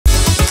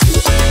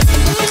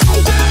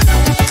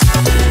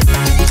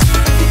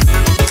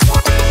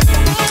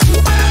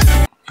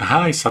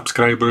Hi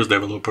subscribers,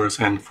 developers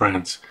and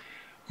friends.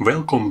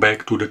 Welcome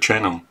back to the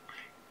channel.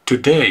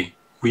 Today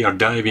we are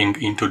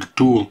diving into the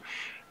tool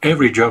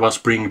every Java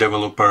Spring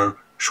developer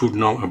should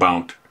know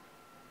about.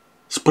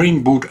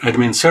 Spring Boot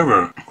Admin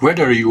Server.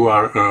 Whether you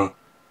are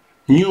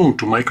new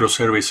to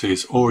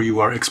microservices or you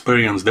are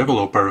experienced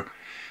developer,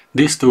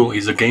 this tool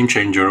is a game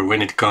changer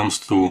when it comes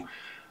to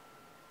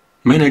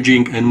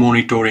managing and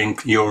monitoring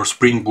your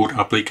Spring Boot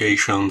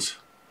applications.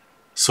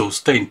 So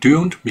stay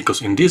tuned,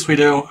 because in this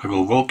video I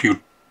will walk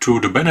you through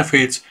the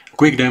benefits,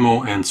 quick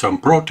demo and some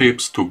pro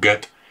tips to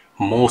get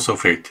most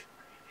of it.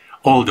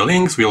 All the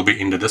links will be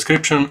in the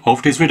description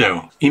of this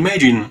video.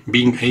 Imagine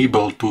being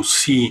able to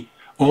see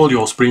all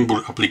your Spring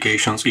Boot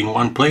applications in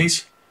one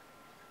place,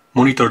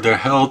 monitor their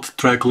health,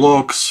 track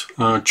logs,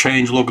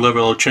 change log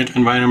level, change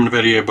environment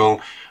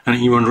variable, and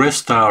even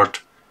restart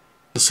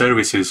the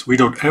services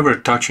without ever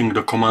touching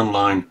the command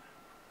line.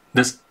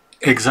 That's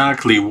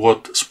exactly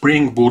what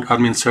Spring Boot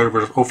Admin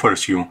Server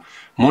offers you,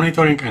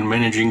 monitoring and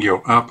managing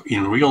your app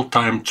in real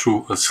time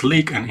through a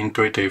sleek and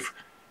intuitive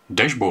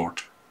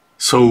dashboard.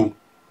 So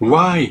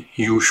why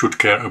you should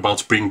care about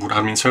Spring Boot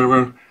Admin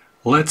Server?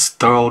 Let's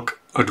talk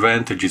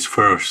advantages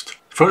first.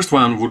 First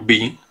one would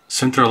be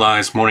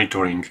centralized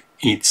monitoring.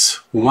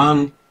 It's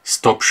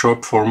one-stop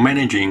shop for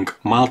managing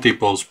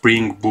multiple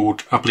Spring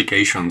Boot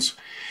applications.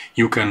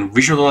 You can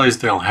visualize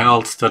their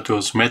health,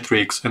 status,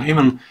 metrics, and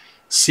even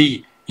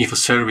see if a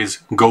service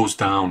goes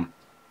down.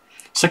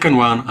 Second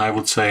one, I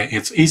would say,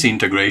 it's easy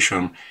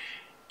integration.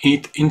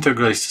 It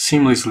integrates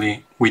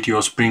seamlessly with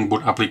your Spring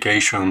Boot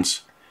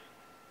applications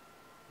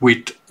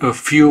with a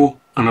few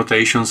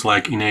annotations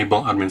like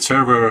enable admin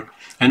server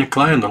and a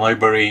client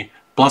library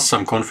plus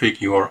some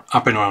config, you are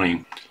up and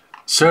running.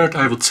 Third,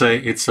 I would say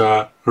it's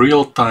a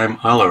real-time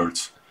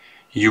alerts.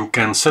 You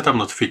can set up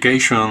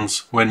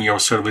notifications when your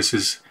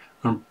services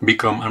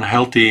become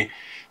unhealthy.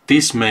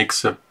 This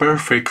makes it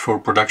perfect for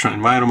production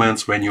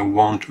environments when you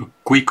want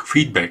quick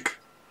feedback.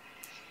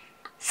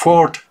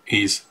 Fourth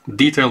is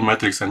detailed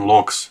metrics and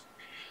logs.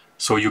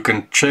 So you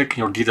can check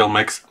your detailed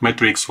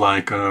metrics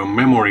like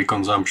memory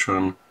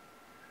consumption,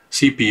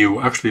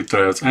 CPU, active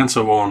threads, and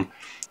so on.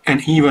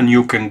 And even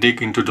you can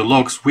dig into the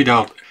logs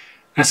without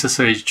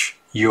SSH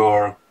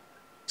your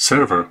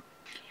server.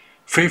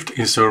 Fifth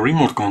is a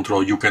remote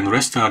control. You can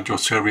restart your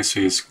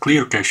services,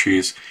 clear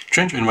caches,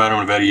 change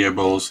environment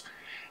variables,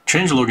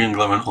 change logging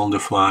level on the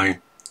fly,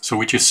 so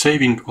which is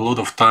saving a lot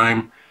of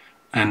time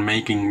and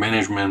making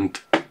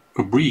management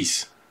a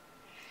breeze.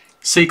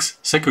 6.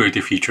 Security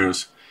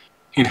features.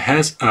 It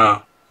has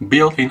a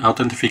built-in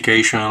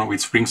authentication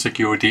with Spring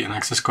Security and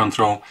access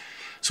control,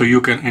 so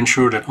you can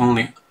ensure that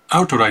only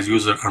authorized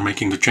users are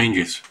making the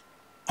changes.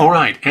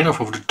 Alright, enough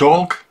of the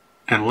talk,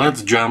 and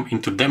let's jump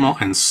into demo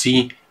and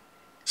see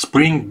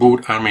Spring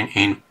Boot Admin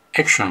in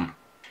action.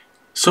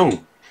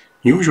 So,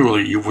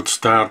 usually you would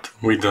start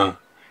with the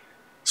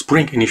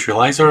Spring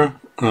Initializer,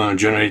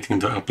 generating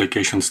the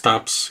application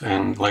stubs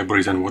and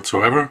libraries and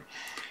whatsoever.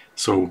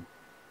 So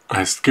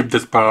I skipped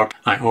that part.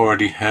 I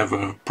already have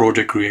a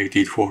project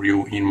created for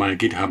you in my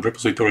GitHub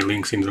repository,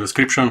 links in the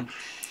description.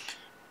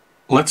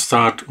 Let's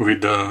start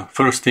with the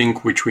first thing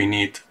which we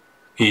need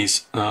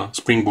is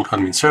Spring Boot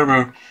Admin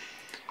Server.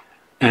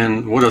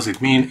 And what does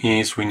it mean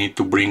is we need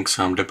to bring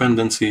some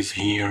dependencies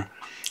here,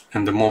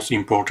 and the most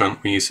important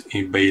is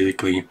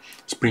basically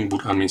Spring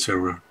Boot Admin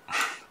Server,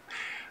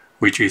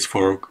 which is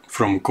from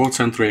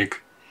CodeCentric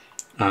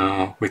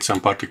with some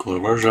particular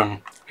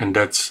version, and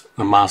that's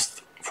a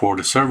must for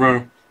the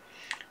server.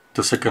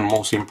 The second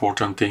most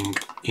important thing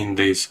in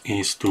this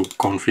is to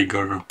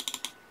configure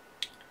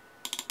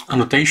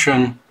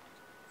annotation,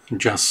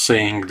 just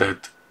saying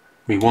that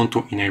we want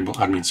to enable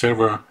admin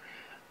server,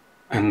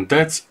 and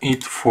that's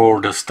it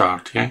for the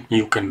start. Yeah,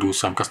 you can do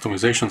some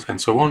customizations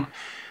and so on.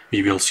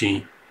 We will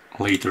see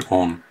later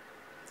on.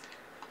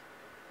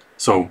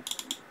 So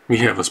we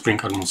have a Spring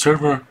admin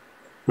server.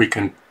 We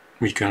can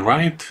run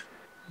it.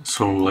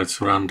 So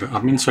let's run the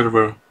admin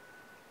server.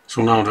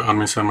 So now the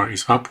admin server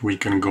is up. We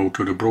can go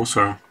to the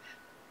browser,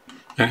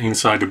 and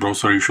inside the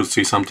browser you should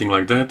see something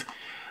like that,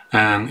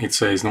 and it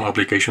says no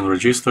application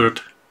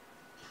registered.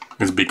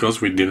 It's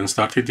because we didn't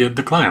start it yet,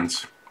 the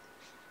clients.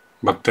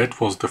 But that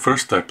was the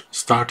first step,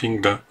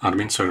 starting the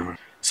admin server.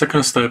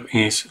 Second step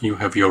is you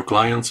have your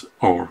clients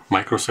or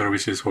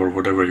microservices or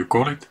whatever you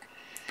call it,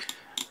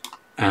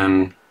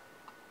 and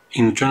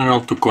in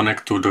general, to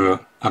connect to the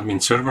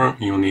admin server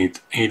you need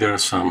either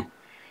some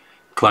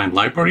client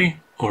library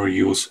or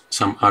use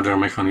some other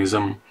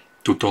mechanism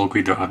to talk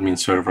with the admin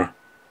server,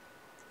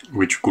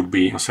 which could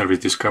be a service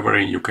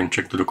discovery. You can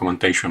check the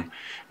documentation,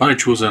 but I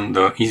chosen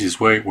the easiest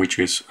way, which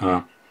is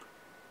a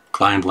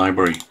client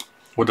library.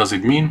 What does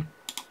it mean?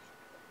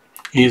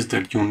 Is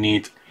that you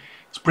need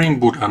Spring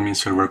Boot Admin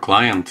Server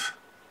client,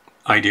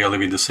 ideally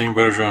with the same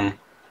version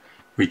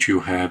which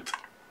you had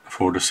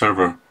for the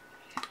server.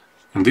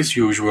 And this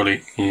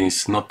usually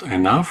is not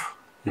enough.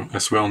 You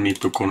as well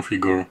need to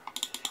configure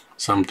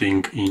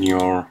something in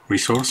your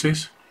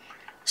resources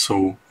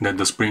so that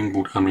the Spring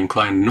Boot admin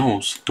client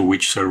knows to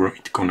which server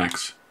it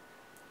connects.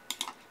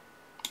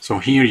 So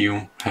here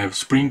you have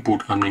Spring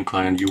Boot admin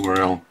client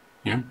URL.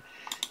 Yeah,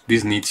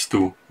 this needs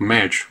to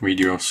match with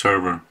your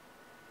server.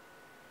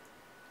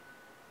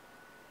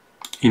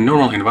 In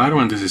normal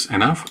environment, this is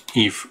enough.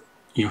 If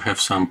you have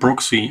some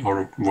proxy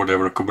or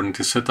whatever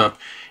Kubernetes setup,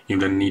 you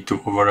then need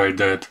to override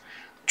that,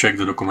 check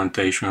the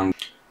documentation.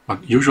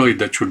 But usually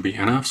that should be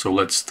enough. So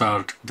let's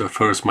start the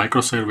first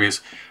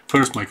microservice.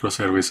 First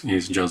microservice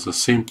is just a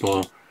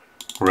simple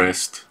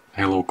REST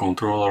hello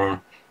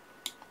controller,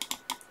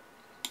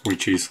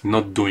 which is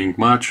not doing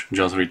much,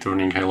 just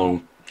returning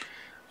hello,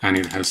 and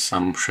it has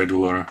some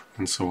scheduler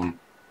and so on.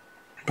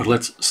 But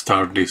let's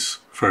start this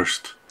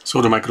first.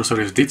 So the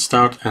microservice did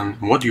start, and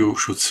what you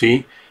should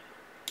see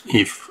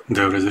if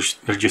the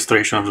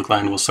registration of the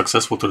client was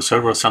successful to the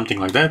server, something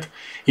like that.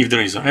 If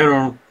there is an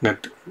error,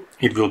 that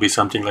it will be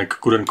something like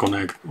couldn't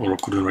connect or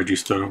couldn't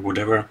register,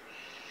 whatever,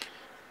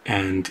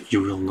 and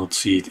you will not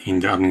see it in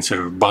the admin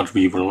server. But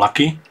we were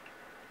lucky.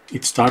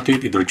 It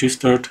started, it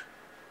registered,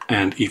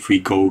 and if we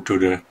go to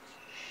the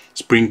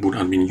Spring Boot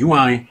admin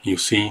UI, you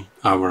see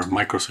our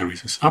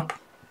microservice is up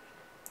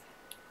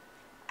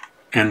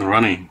and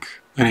running.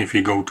 And if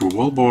we go to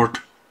Wallboard,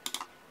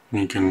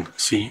 we can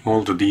see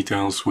all the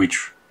details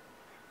which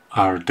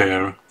are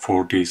there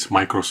for this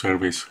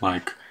microservice,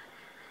 like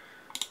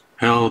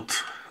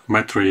health,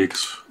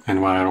 metrics,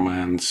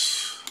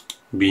 environments,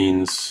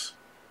 beans,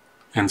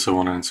 and so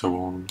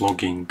on,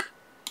 logging.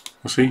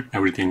 You see,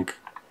 everything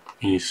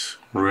is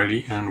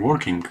ready and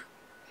working.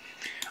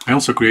 I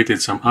also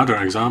created some other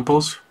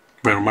examples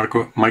where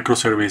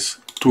microservice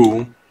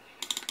 2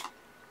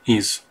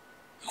 is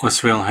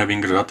as well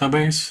having a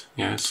database.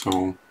 Yeah,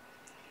 so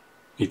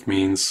it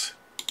means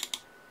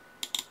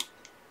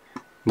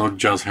not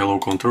just hello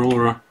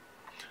controller,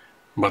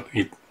 but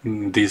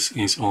this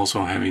is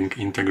also having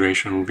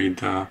integration with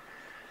the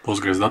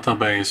Postgres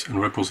database and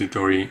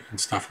repository and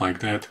stuff like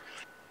that,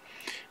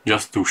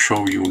 just to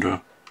show you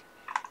the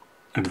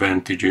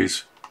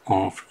advantages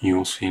of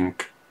using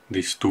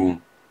this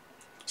tool.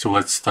 So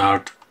let's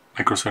start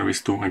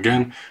microservice 2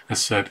 again.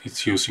 As said,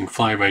 it's using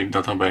Flyway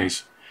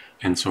database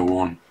and so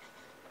on.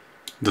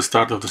 The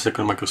start of the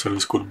second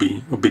microservice could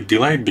be a bit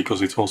delayed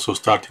because it's also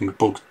starting the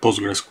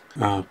Postgres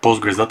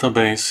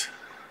database,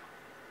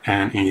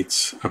 and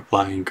it's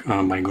applying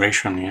a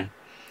migration here.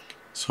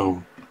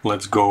 So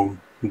let's go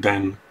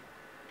then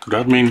to the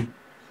admin.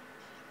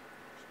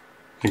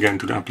 Again,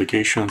 to the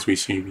applications, we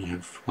see we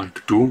have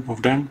like 2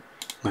 of them.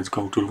 Let's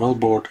go to the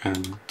Wallboard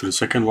and to the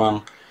second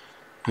one.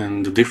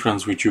 And the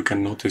difference which you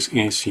can notice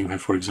is you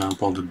have, for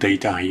example, the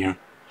data here,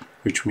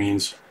 which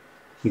means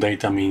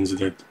data means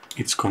that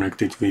it's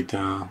connected with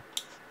the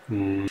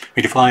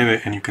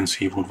Flyway, and you can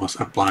see what was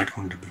applied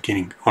on the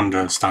beginning, on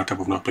the startup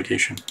of the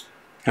application.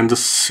 And the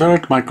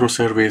third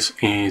microservice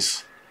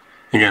is,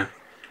 again,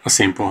 a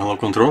simple hello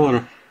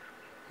controller,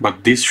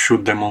 but this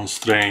should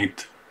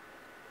demonstrate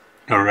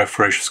a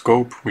refresh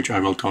scope, which I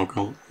will talk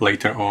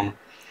later on.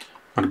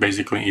 But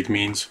basically it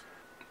means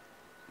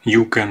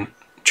you can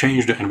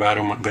change the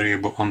environment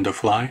variable on the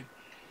fly,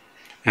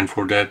 and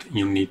for that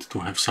you need to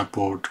have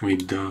support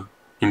with the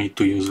you need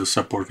to use the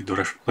support with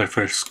the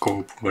refresh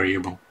scope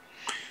variable.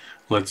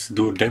 Let's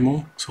do a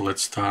demo. So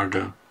let's start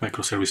the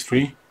microservice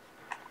 3.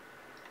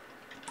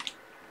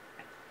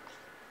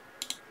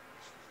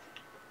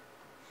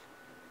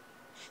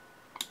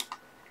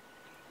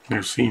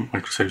 You see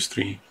microservice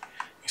 3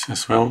 is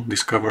as well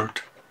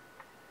discovered.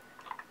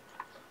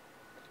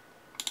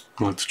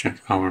 Let's check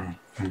our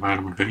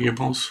environment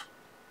variables.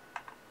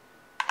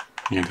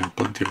 Yeah, there are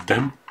plenty of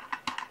them.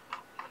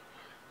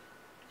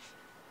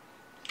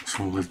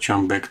 So let's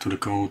jump back to the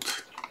code.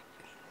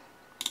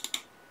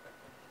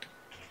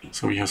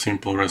 So we have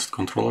simple REST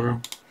controller.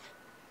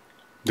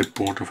 The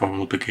port of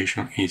our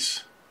application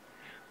is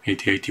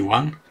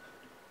 8081,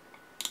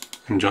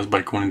 and just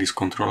by calling this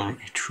controller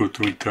it should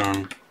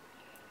return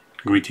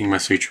greeting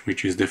message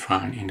which is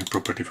defined in the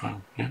property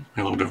file. Yeah,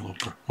 hello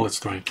developer. Let's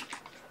try it.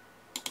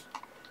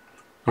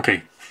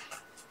 Okay,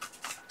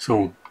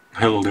 so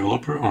hello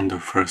developer on the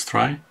first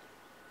try,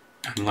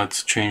 and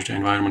let's change the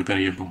environment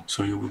variable.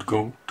 So you would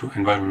go to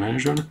environment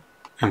manager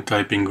and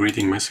type in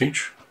greeting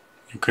message.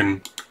 You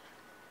can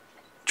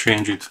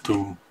change it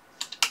to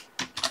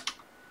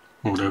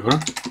whatever.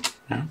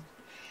 Yeah.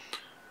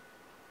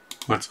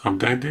 Let's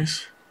update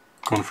this,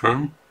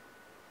 confirm,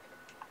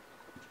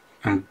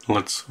 and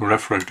let's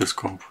refresh the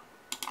scope.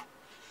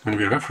 When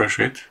we refresh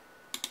it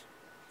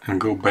and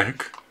go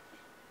back,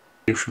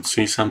 you should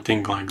see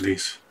something like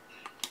this,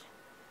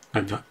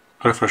 that the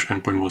refresh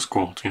endpoint was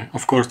called. Yeah?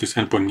 Of course this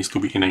endpoint needs to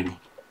be enabled.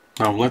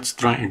 Now let's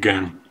try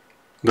again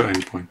the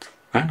endpoint,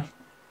 and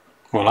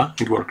voila,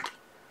 it worked.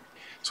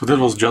 So that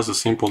was just a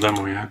simple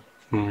demo. Yeah?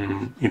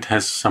 It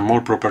has some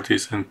more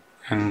properties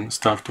and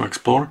stuff to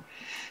explore.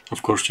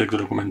 Of course, check the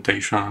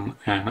documentation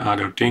and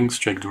other things,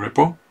 check the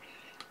repo.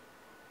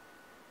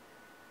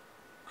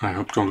 I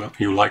hope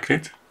you liked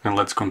it, and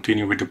let's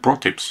continue with the pro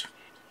tips.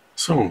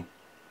 So,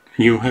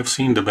 you have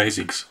seen the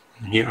basics.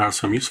 Here are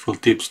some useful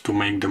tips to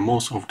make the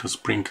most of the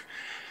Spring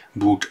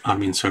Boot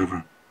admin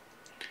server.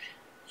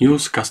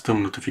 Use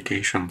custom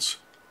notifications.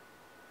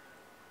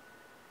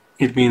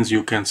 It means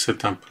you can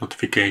set up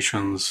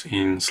notifications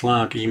in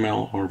Slack,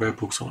 email, or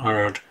webhooks or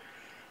alert.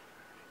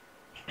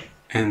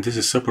 And this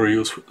is super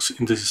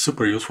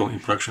useful in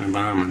production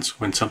environments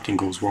when something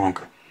goes wrong.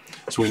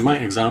 So in my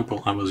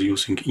example, I was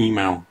using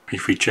email.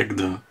 If we check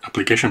the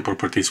application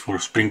properties for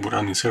Spring Boot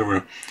Admin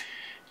Server,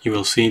 you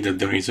will see that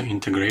there is an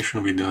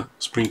integration with the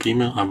Spring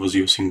email. I was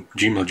using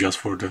Gmail just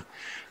for the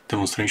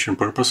demonstration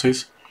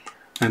purposes.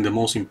 And the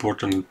most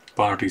important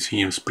part is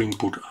here, Spring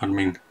Boot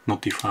Admin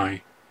Notify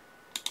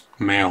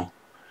Mail.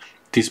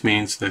 This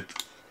means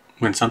that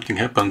when something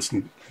happens,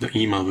 the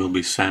email will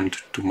be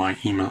sent to my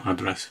email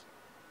address.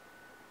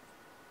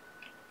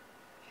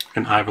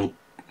 And I will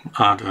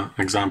add an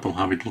example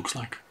how it looks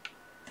like.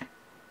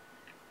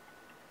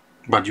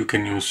 But you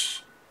can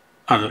use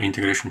other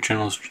integration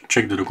channels,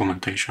 check the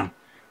documentation.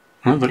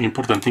 Another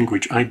important thing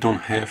which I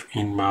don't have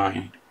in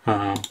my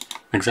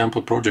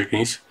example project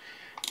is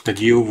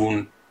that you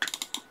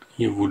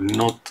would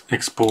not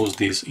expose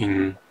this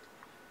in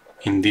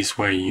this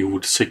way. You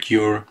would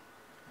secure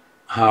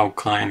how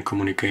client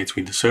communicates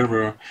with the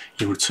server.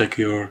 You would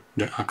secure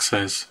the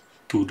access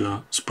to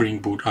the Spring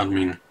Boot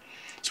admin.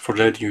 So for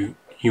that you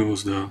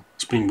use the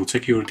Spring Boot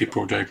security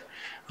project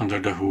under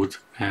the hood,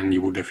 and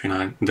you would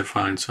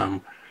define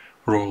some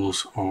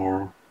roles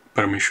or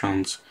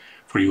permissions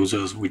for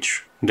users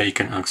which they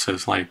can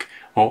access, like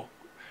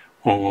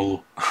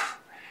all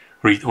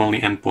read-only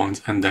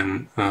endpoints, and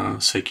then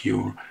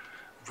secure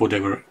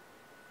whatever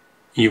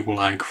you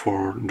like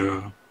for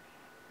the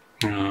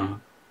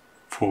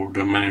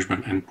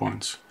management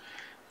endpoints.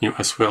 You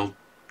as well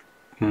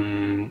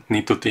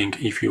need to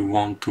think if you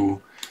want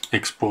to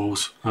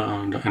expose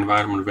the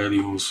environment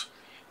values,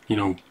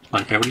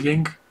 like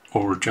everything,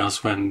 or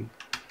just when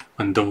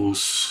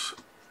those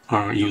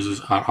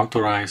users are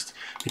authorized,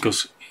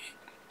 because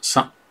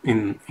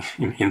in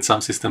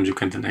some systems you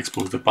can then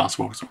expose the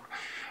passwords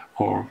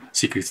or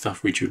secret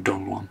stuff which you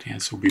don't want. Yeah,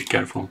 so be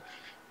careful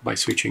by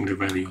switching the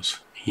values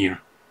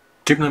here.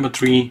 Tip number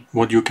 3,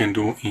 what you can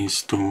do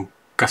is to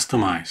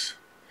customize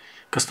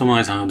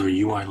how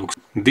the UI looks.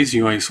 This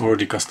UI is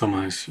already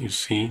customized. You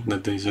see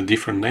that there is a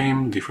different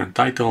name, different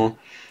title,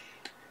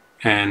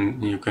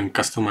 and you can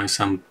customize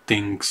some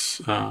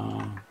things,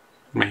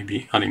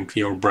 maybe adding to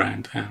your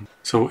brand. And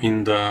so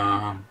in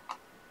the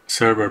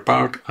server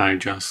part, I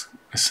just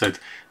said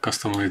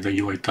customize the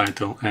UI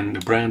title and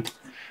the brand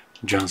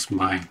just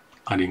by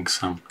adding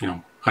some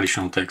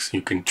additional text.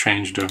 You can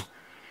change the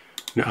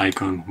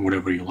icon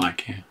whatever you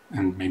like, yeah,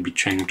 and maybe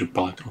change the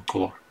palette or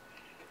color.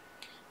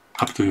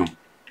 Up to you.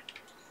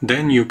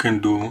 Then you can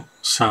do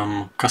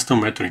some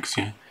custom metrics.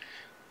 Yeah,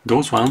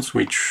 those ones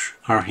which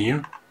are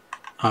here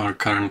are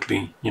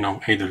currently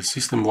either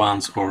system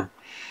ones or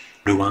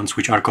the ones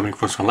which are coming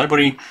from some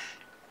library.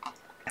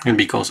 And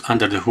because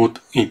under the hood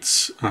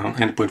it's an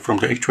endpoint from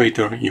the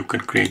actuator, you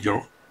can create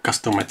your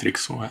custom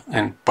metrics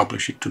and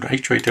publish it to the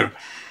actuator,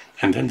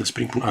 and then the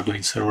Spring Boot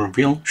Admin Server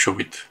will show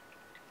it.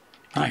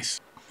 Nice.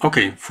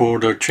 Okay, for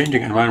the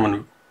changing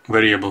environment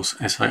variables,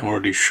 as I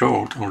already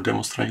showed or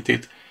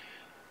demonstrated,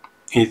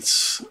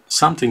 it's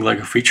something like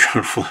a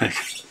feature flag.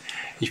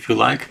 If you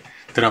like,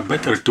 there are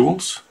better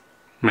tools,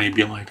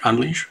 maybe like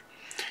Unleash,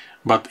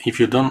 but if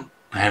you don't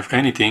have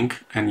anything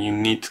and you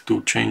need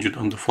to change it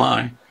on the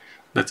fly,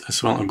 that's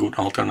as well a good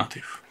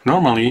alternative.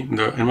 Normally,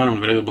 the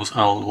environment variables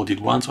are loaded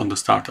once on the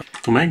startup.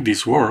 To make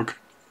this work,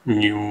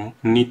 you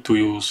need to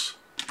use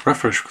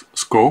refresh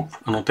scope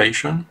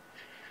annotation.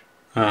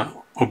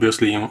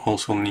 Obviously, you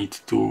also need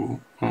to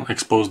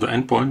expose the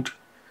endpoint,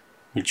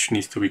 which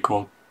needs to be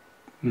called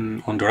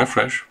on the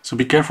refresh. So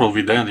be careful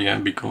with that, yeah,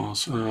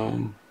 because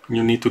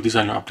you need to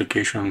design your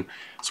application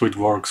so it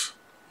works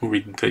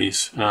with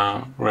these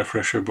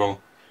refreshable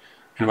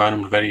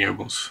environment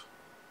variables.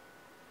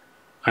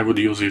 I would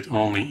use it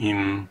only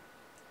in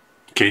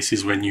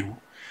cases when you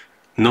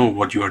know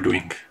what you are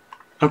doing.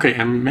 Okay,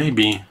 and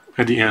maybe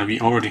at the end we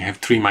already have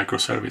 3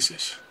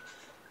 microservices.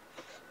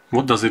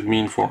 What does it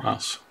mean for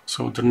us?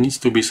 So there needs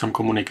to be some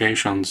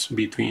communications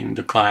between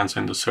the clients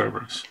and the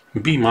servers.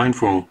 Be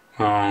mindful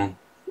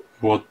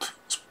what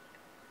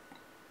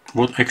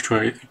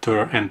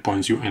actuator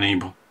endpoints you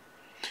enable.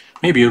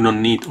 Maybe you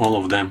don't need all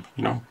of them,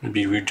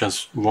 maybe we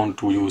just want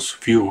to use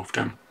few of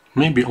them.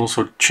 Maybe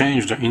also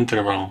change the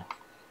interval.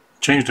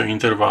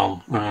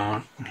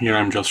 Here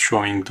I'm just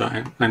showing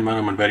the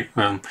environment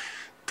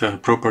the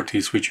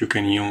properties which you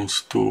can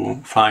use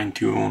to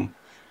fine-tune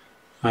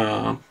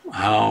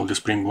how the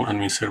Spring Boot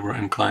Admin Server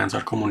and clients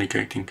are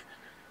communicating.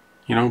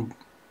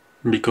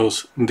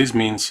 Because this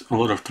means a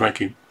lot of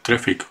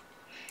traffic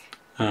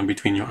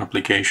between your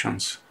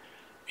applications.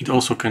 It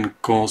also can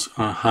cause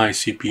a high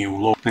CPU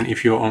load, and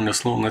if you're on a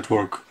slow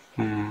network,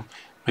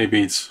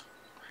 maybe it's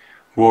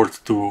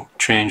worth to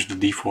change the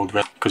default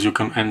value, because you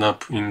can end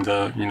up in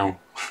the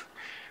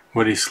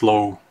very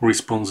slow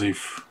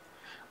responsive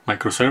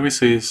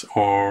microservices,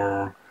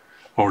 or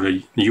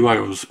the UI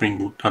of the Spring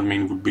Boot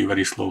admin would be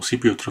very slow,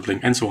 CPU throttling,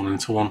 and so on and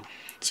so on.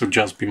 So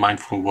just be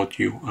mindful what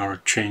you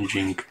are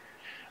changing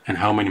and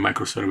how many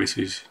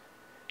microservices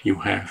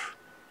you have.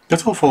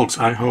 That's all, folks.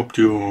 I hope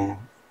you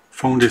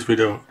found this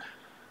video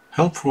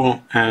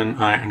helpful,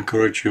 and I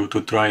encourage you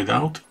to try it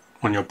out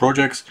on your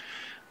projects.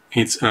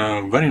 It's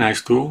a very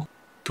nice tool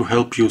to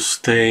help you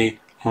stay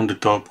on the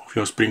top of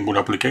your Spring Boot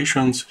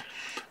applications,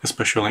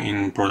 especially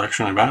in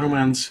production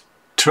environments.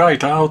 Try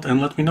it out and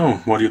let me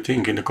know what you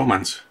think in the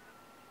comments.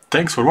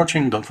 Thanks for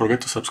watching, don't forget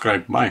to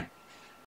subscribe, bye!